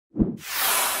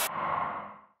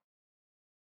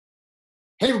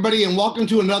Hey, everybody, and welcome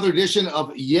to another edition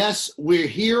of Yes, We're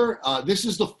Here. This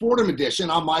is the Fordham edition.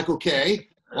 I'm Michael Kay,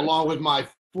 along with my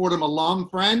Fordham alum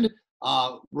friend,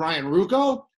 Ryan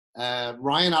Ruocco.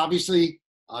 Ryan, obviously,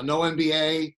 no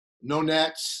NBA, no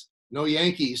Nets, no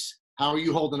Yankees. How are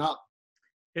you holding up?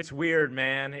 It's weird,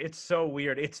 man. It's so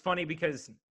weird. It's funny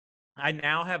because I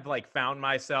now have found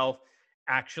myself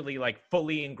actually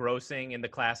fully engrossing in the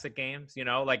classic games.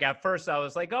 Like at first I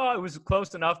was like, oh, it was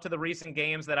close enough to the recent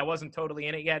games that I wasn't totally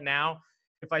in it yet. Now,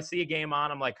 if I see a game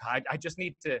on, I'm like, I just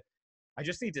need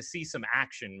to see some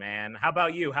action, man. How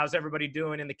about you? How's everybody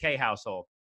doing in the K household?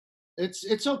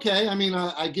 It's okay. I mean,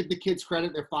 I give the kids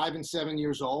credit. They're 5 and 7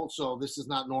 years old, so this is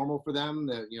not normal for them.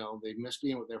 That they miss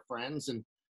being with their friends, and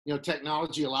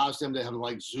technology allows them to have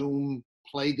Zoom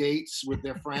play dates with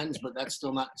their friends, but that's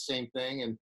still not the same thing.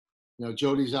 And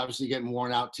Jody's obviously getting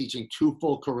worn out teaching 2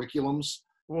 full curriculums,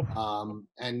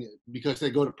 and because they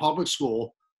go to public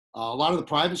school, a lot of the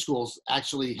private schools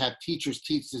actually have teachers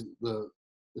teach the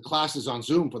classes on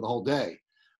Zoom for the whole day.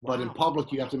 But in Wow.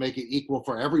 public, you have to make it equal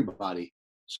for everybody.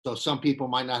 So some people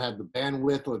might not have the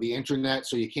bandwidth or the internet,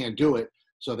 so you can't do it.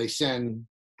 So they send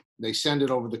it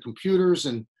over the computers,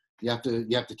 and you have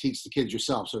to teach the kids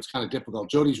yourself. So it's kind of difficult.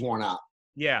 Jody's worn out.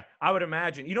 Yeah, I would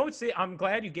imagine. I'm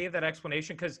glad you gave that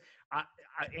explanation because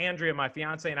Andrea, my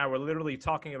fiance, and I were literally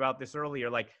talking about this earlier.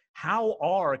 Like, how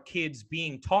are kids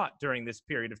being taught during this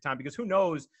period of time? Because who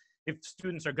knows if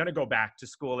students are going to go back to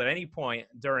school at any point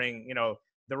during,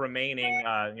 the remaining,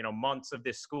 months of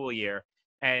this school year.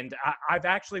 And I've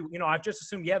actually, I've just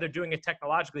assumed, yeah, they're doing it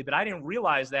technologically, but I didn't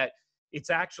realize that it's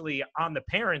actually on the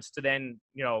parents to then,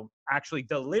 actually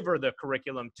deliver the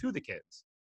curriculum to the kids.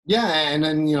 Yeah, and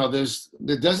then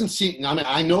there doesn't seem. I mean,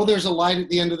 I know there's a light at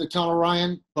the end of the tunnel,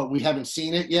 Ryan, but we haven't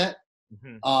seen it yet.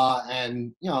 Hmm.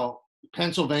 And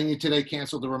Pennsylvania today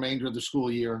canceled the remainder of the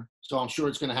school year, so I'm sure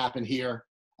it's going to happen here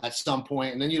at some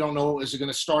point. And then you don't know, is it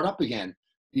going to start up again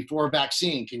before a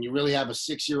vaccine? Can you really have a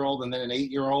 6-year-old and then an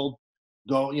 8-year-old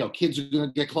go? Kids are going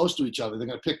to get close to each other. They're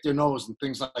going to pick their nose and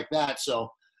things like that. So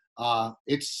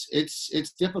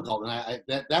it's difficult,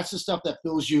 and that's the stuff that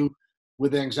fills you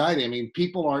with anxiety. I mean,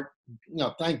 people aren't,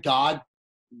 thank God,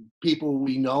 people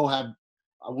we know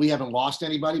we haven't lost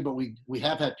anybody, but we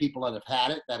have had people that have had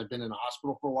it, that have been in the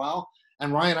hospital for a while.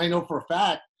 And Ryan, I know for a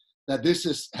fact that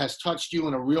this has touched you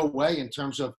in a real way in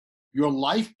terms of your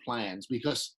life plans,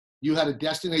 because you had a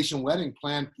destination wedding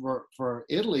planned for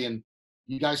Italy, and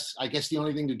you guys, I guess the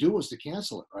only thing to do was to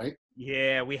cancel it, right?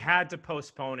 Yeah, we had to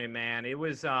postpone it, man. It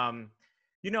was,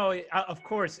 of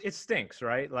course, it stinks,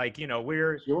 right? Like,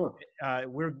 Sure.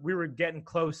 we were getting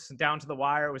close down to the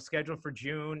wire. It was scheduled for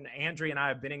June. Andrea and I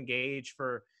have been engaged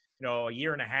for, a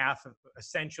year and a half,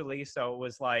 essentially. So it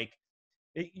was like,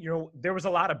 there was a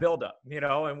lot of buildup, and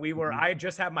Mhm. I had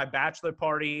just had my bachelor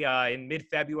party in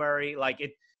mid-February. Like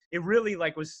it really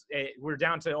we're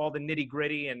down to all the nitty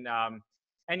gritty, and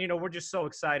we're just so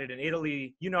excited. And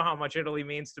Italy, you know how much Italy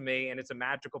means to me, and it's a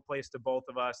magical place to both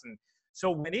of us. And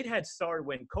so when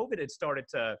COVID had started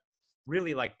to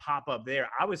really pop up there,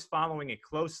 I was following it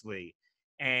closely.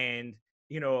 And,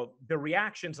 the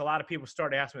reactions, a lot of people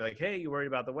started asking me like, hey, you worried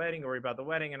about the wedding? You worried about the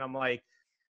wedding? And I'm like,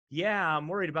 yeah, I'm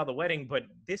worried about the wedding, but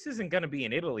this isn't going to be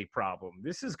an Italy problem.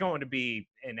 This is going to be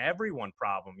an everyone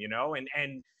problem,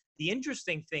 and the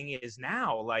interesting thing is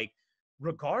now,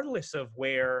 regardless of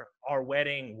where our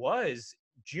wedding was,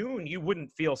 June, you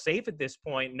wouldn't feel safe at this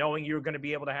point knowing you're going to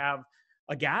be able to have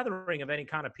a gathering of any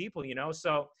kind of people,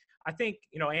 So I think,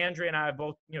 Andrea and I have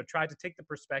both, tried to take the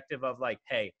perspective of like,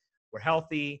 hey, we're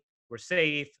healthy, we're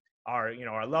safe, our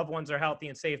loved ones are healthy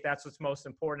and safe. That's what's most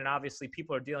important. And obviously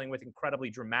people are dealing with incredibly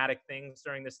dramatic things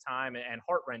during this time and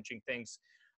heart-wrenching things.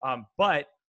 But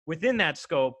within that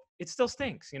scope, it still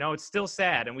stinks, it's still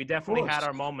sad. And we Of definitely had course.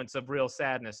 our moments of real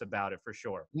sadness about it, for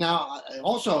sure. Now,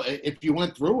 also, if you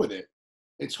went through with it,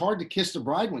 it's hard to kiss the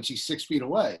bride when she's 6 feet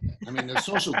away. I mean, there's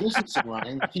social distancing,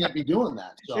 Ryan. You can't be doing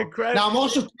that. So Incredible. now I'm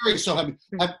also curious. So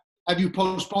have you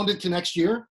postponed it to next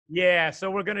year? Yeah, so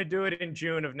we're going to do it in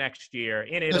June of next year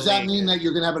in Does that Italy. mean that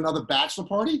you're going to have another bachelor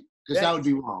party? Because that would That's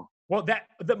be wrong. Well,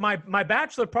 my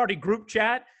bachelor party group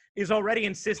chat is already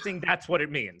insisting that's what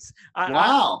it means.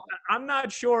 Wow. I'm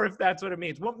not sure if that's what it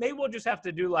means. Well, maybe we'll just have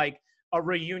to do like a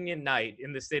reunion night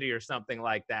in the city or something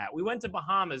like that. We went to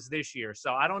Bahamas this year,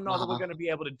 so I don't know that we're Uh-huh. going to be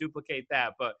able to duplicate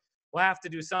that, but we'll have to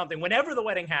do something. Whenever the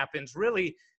wedding happens,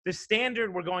 really, the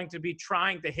standard we're going to be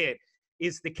trying to hit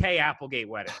is the Kay Applegate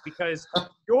wedding, because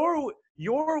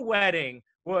your wedding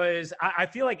was, I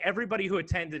feel like everybody who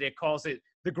attended it calls it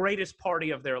the greatest party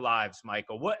of their lives,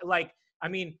 Michael. I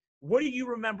mean, What do you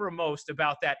remember most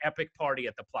about that epic party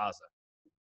at the Plaza?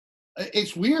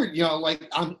 It's weird, you know, like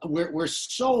we're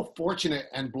so fortunate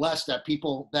and blessed that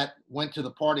people that went to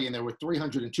the party, and there were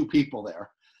 302 people there,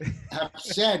 have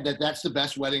said that that's the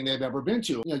best wedding they've ever been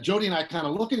to. You know, Jody and I kind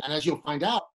of look at it, and as you'll find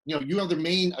out, you know, you are the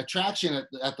main attraction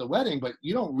at the wedding, but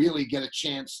you don't really get a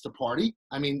chance to party.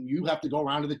 I mean, you have to go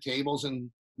around to the tables and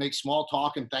make small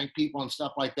talk and thank people and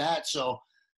stuff like that. So,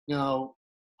 you know,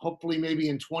 hopefully maybe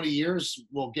in 20 years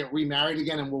we'll get remarried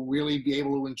again and we'll really be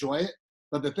able to enjoy it.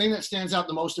 But the thing that stands out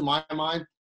the most in my mind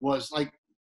was like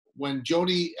when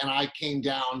Jody and I came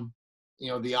down, you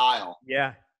know, the aisle.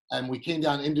 Yeah. And we came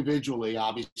down individually,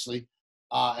 obviously.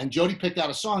 And Jody picked out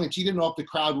a song, and she didn't know if the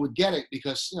crowd would get it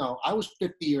because, you know, I was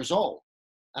 50 years old,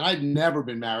 and I'd never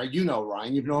been married. You know,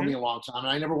 Ryan, you've known me a long time, and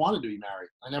I never wanted to be married.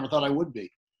 I never thought I would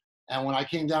be. And when I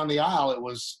came down the aisle,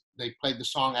 they played the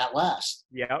song "At Last."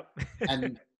 Yep.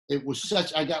 And it was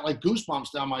I got like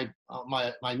goosebumps down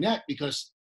my neck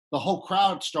because the whole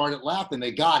crowd started laughing.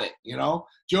 They got it, you know.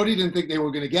 Jody didn't think they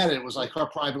were going to get it. It was like her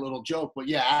private little joke. But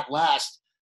yeah, at last,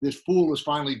 this fool was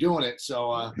finally doing it.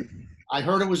 So I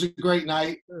heard it was a great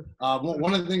night.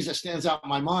 One of the things that stands out in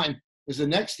my mind is the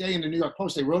next day in the New York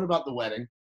Post, they wrote about the wedding,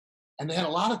 and they had a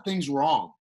lot of things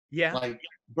wrong. Yeah. Like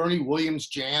Bernie Williams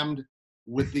jammed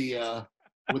with the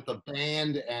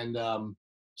band, and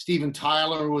Steven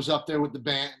Tyler was up there with the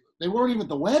band. They weren't even at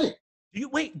the wedding. Do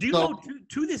you know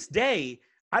to this day,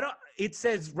 it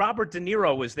says Robert De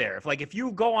Niro was there. If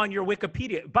you go on your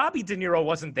Wikipedia, Bobby De Niro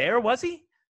wasn't there, was he?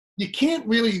 You can't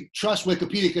really trust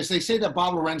Wikipedia because they say that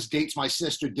Bob Lorenz dates my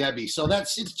sister Debbie, so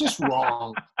it's just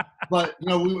wrong. But you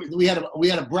know, we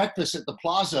had a breakfast at the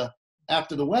Plaza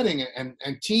after the wedding, and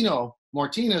Tino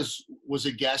Martinez was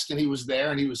a guest, and he was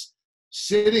there, and he was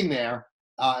sitting there,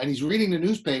 and he's reading the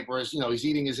newspaper as, you know, he's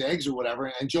eating his eggs or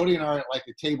whatever. And Jody and I are at like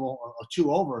a table or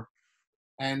two over,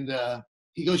 and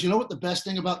he goes, "You know what the best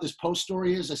thing about this Post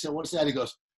story is?" I said, "What's that?" He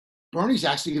goes, "Bernie's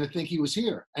actually going to think he was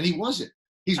here," and he wasn't.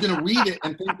 He's going to read it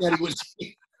and think that he was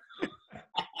here.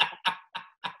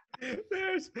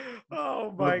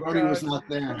 Oh my God. Bernie was not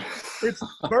there.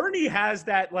 Bernie has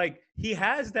that, he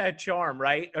has that charm,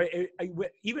 right?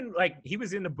 Even he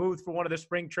was in the booth for one of the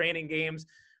spring training games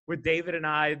with David and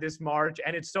I this March.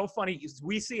 And it's so funny.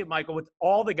 We see it, Michael, with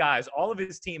all the guys, all of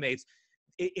his teammates.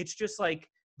 It's just like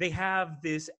they have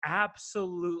this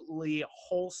absolutely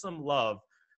wholesome love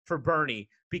for Bernie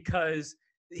because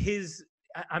his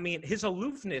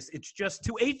aloofness, it's just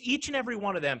to each and every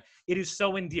one of them, it is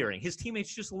so endearing. His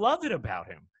teammates just love it about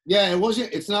him. Yeah,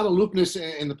 it's not aloofness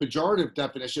in the pejorative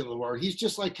definition of the word. He's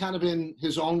just like kind of in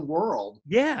his own world.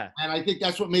 Yeah. And I think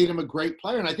that's what made him a great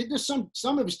player. And I think there's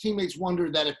some of his teammates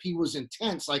wondered that if he was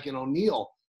intense, like an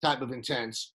O'Neal type of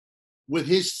intense, with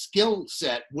his skill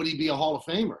set, would he be a Hall of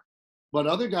Famer? But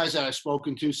other guys that I've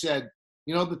spoken to said,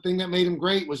 you know, the thing that made him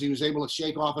great was he was able to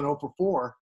shake off an 0 for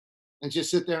 4 and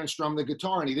just sit there and strum the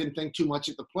guitar, and he didn't think too much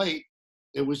at the plate.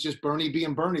 It was just Bernie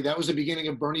being Bernie. That was the beginning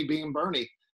of Bernie being Bernie.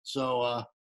 So,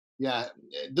 yeah,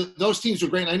 those teams were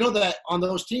great. And I know that on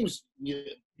those teams,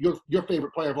 your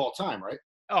favorite player of all time, right?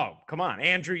 Oh, come on.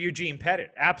 Andrew Eugene Pettitte.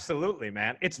 Absolutely,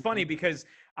 man. It's funny because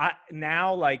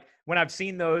now, when I've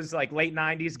seen those late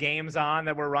 90s games on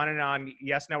that we're running on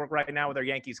Yes Network right now with our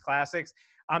Yankees Classics,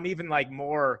 I'm even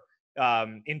more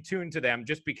in tune to them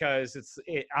just because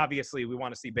obviously we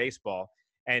want to see baseball.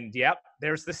 And yep,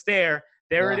 there's the stare.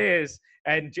 There it is.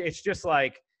 And it's just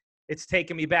it's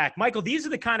taking me back. Michael, these are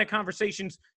the kind of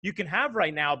conversations you can have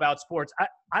right now about sports.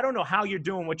 I don't know how you're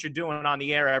doing what you're doing on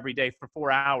the air every day for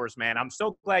 4 hours, man. I'm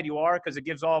so glad you are, because it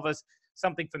gives all of us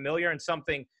something familiar and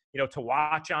something, to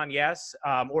watch on Yes,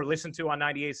 or listen to on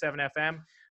 98.7 FM.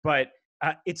 But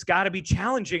it's got to be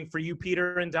challenging for you,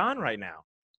 Peter and Don, right now.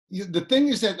 The thing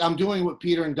is that I'm doing with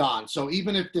Peter and Don. So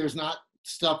even if there's not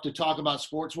stuff to talk about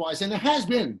sports-wise, and there has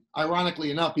been, ironically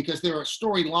enough, because there are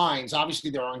storylines.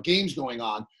 Obviously, there are games going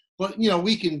on. But,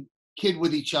 we can kid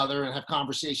with each other and have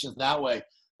conversations that way.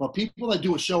 But people that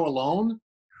do a show alone,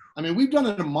 we've done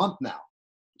it a month now.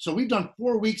 So we've done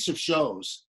 4 weeks of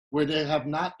shows where there have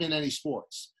not been any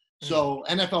sports. So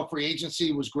NFL free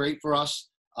agency was great for us.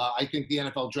 I think the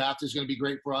NFL draft is going to be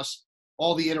great for us.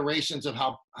 All the iterations of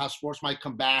how sports might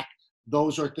come back,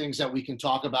 those are things that we can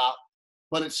talk about.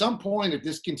 But at some point, if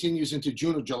this continues into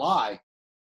June or July,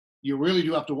 you really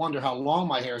do have to wonder how long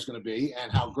my hair is going to be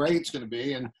and how gray it's going to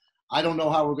be. And I don't know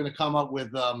how we're going to come up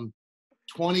with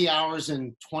 20 hours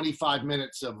and 25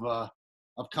 minutes of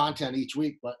content each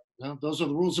week. But those are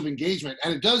the rules of engagement.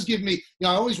 And it does give me,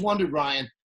 I always wondered, Ryan,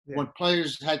 when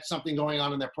players had something going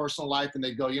on in their personal life and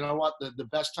they'd go, you know what, the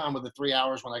best time of the 3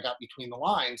 hours when I got between the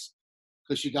lines,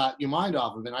 because you got your mind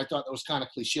off of it. And I thought that was kind of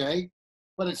cliche.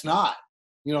 but it's not.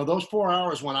 You know, those 4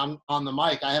 hours when I'm on the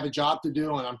mic, I have a job to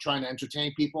do and I'm trying to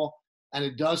entertain people. And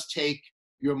it does take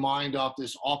your mind off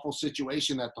this awful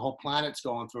situation that the whole planet's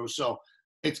going through. So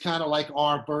it's kind of like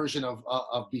our version of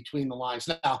Between the Lines.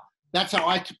 Now, that's how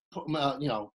I, you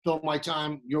know, fill my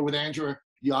time. You're with Andrea.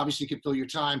 You obviously can fill your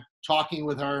time talking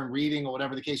with her and reading or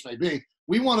whatever the case may be.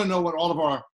 We want to know what all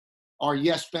of our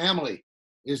Yes family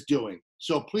is doing.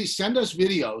 So please send us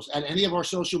videos at any of our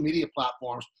social media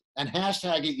platforms and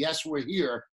hashtag it Yes We're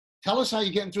Here. Tell us how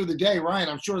you're getting through the day, Ryan.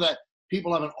 I'm sure that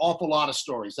people have an awful lot of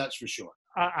stories. That's for sure.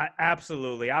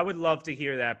 Absolutely. I would love to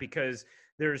hear that because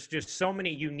there's just so many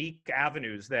unique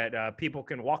avenues that people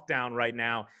can walk down right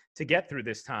now to get through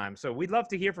this time. So we'd love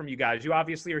to hear from you guys. You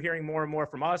obviously are hearing more and more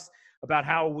from us about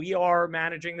how we are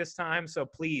managing this time. So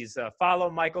please follow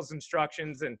Michael's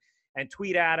instructions and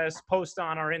tweet at us, post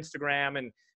on our Instagram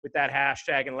and with that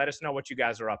hashtag, and let us know what you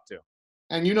guys are up to.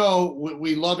 And, you know,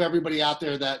 we love everybody out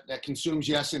there that consumes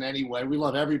Yes in any way. We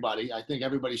love everybody. I think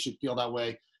everybody should feel that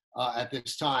way at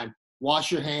this time.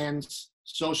 Wash your hands,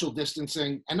 social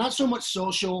distancing, and not so much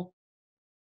social,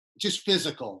 just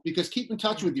physical, because keep in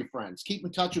touch with your friends. Keep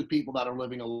in touch with people that are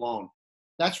living alone.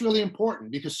 That's really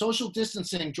important because social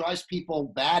distancing drives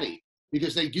people batty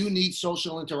because they do need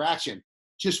social interaction.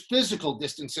 Just physical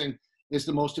distancing is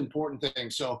the most important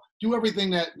thing. So do everything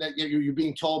that you're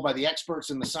being told by the experts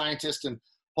and the scientists, and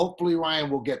hopefully, Ryan,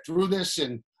 will get through this.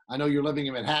 And I know you're living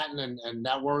in Manhattan, and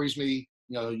that worries me.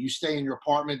 You know, you stay in your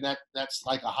apartment, that's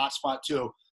like a hot spot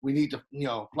too. We need to, you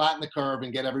know, flatten the curve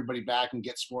and get everybody back and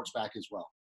get sports back as well.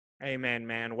 Amen,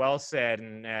 man. Well said.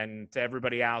 And to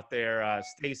everybody out there,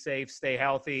 stay safe, stay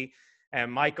healthy. And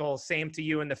Michael, same to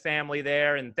you and the family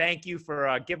there. And thank you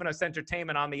for giving us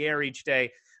entertainment on the air each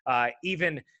day,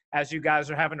 even as you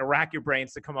guys are having to rack your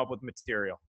brains to come up with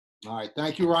material. All right.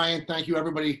 Thank you, Ryan. Thank you,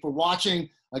 everybody, for watching.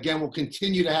 Again, we'll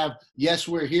continue to have Yes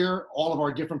We're Here, all of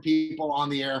our different people on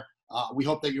the air. We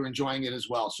hope that you're enjoying it as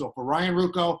well. So for Ryan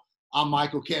Ruocco, I'm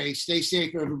Michael Kay. Stay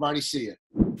safe, everybody. See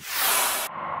you.